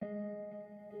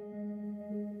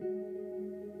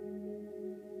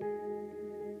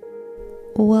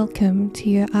Welcome to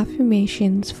your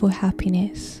affirmations for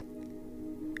happiness.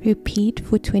 Repeat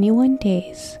for 21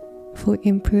 days for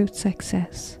improved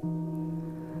success.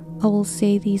 I will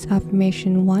say these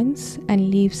affirmations once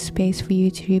and leave space for you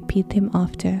to repeat them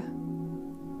after.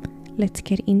 Let's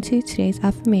get into today's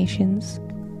affirmations.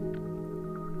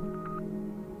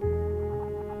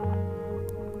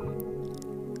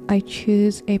 I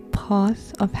choose a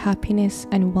path of happiness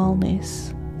and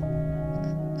wellness.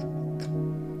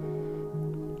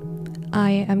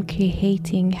 I am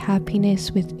creating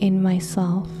happiness within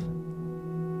myself.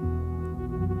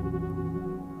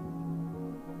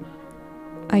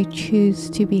 I choose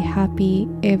to be happy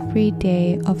every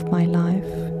day of my life.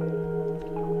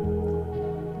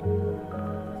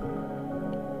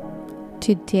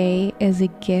 Today is a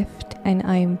gift and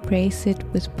I embrace it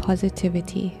with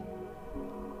positivity.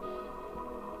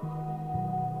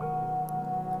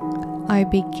 I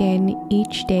begin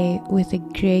each day with a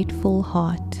grateful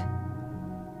heart.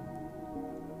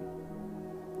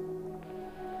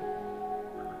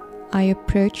 I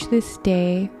approach this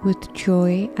day with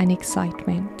joy and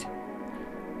excitement.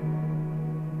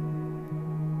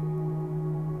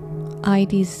 I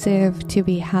deserve to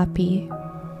be happy.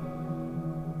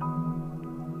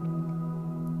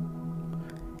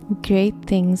 Great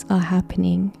things are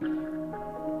happening.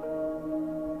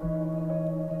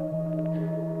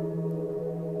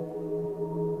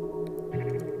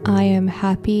 I am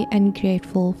happy and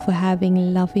grateful for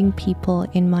having loving people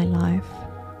in my life.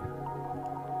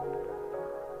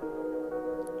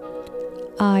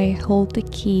 I hold the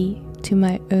key to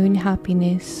my own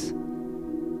happiness.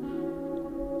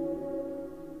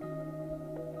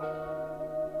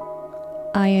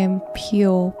 I am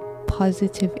pure,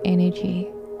 positive energy.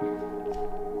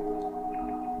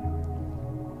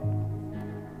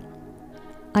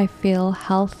 I feel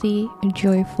healthy,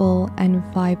 joyful, and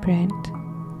vibrant.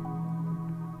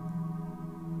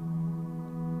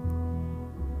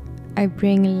 I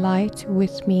bring light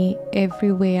with me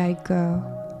everywhere I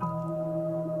go.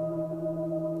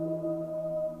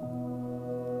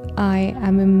 I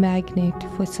am a magnet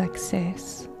for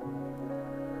success.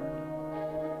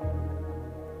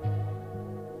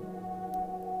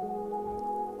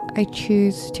 I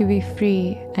choose to be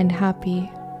free and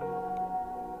happy.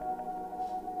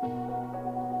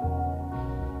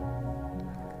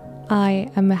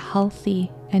 I am a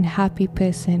healthy and happy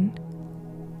person.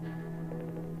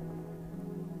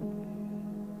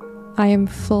 I am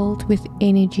filled with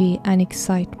energy and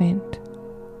excitement.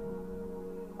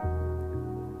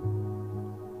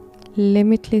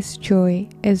 Limitless joy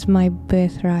is my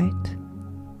birthright.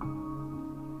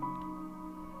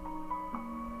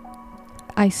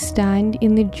 I stand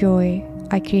in the joy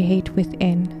I create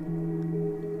within.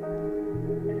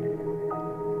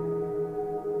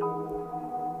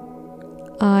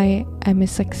 I am a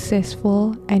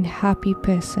successful and happy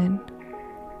person.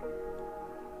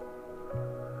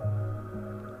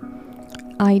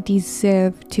 I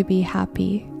deserve to be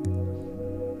happy.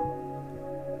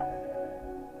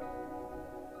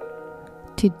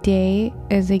 Today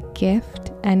is a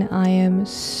gift and I am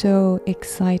so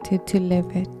excited to live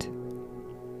it.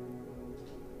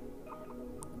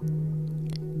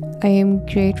 I am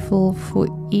grateful for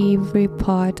every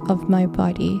part of my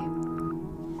body.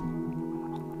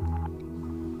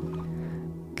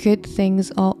 Good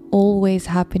things are always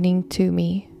happening to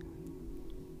me.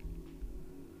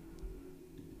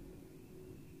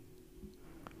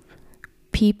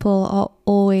 People are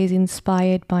always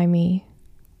inspired by me.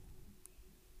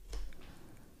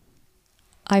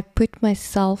 I put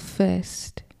myself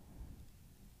first.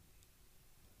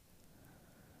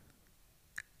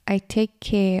 I take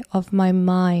care of my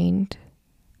mind.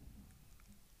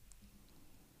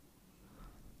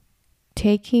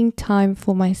 Taking time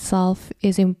for myself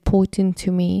is important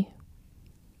to me.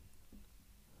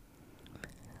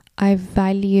 I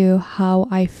value how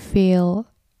I feel.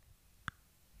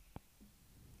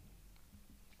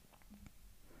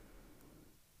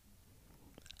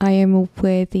 I am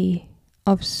worthy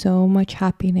of so much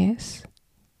happiness.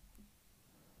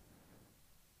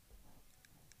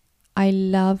 I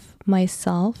love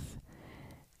myself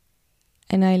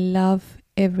and I love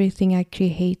everything I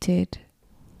created.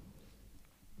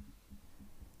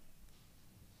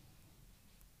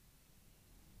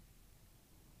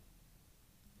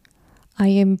 I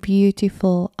am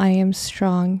beautiful, I am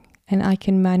strong, and I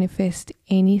can manifest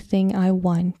anything I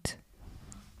want.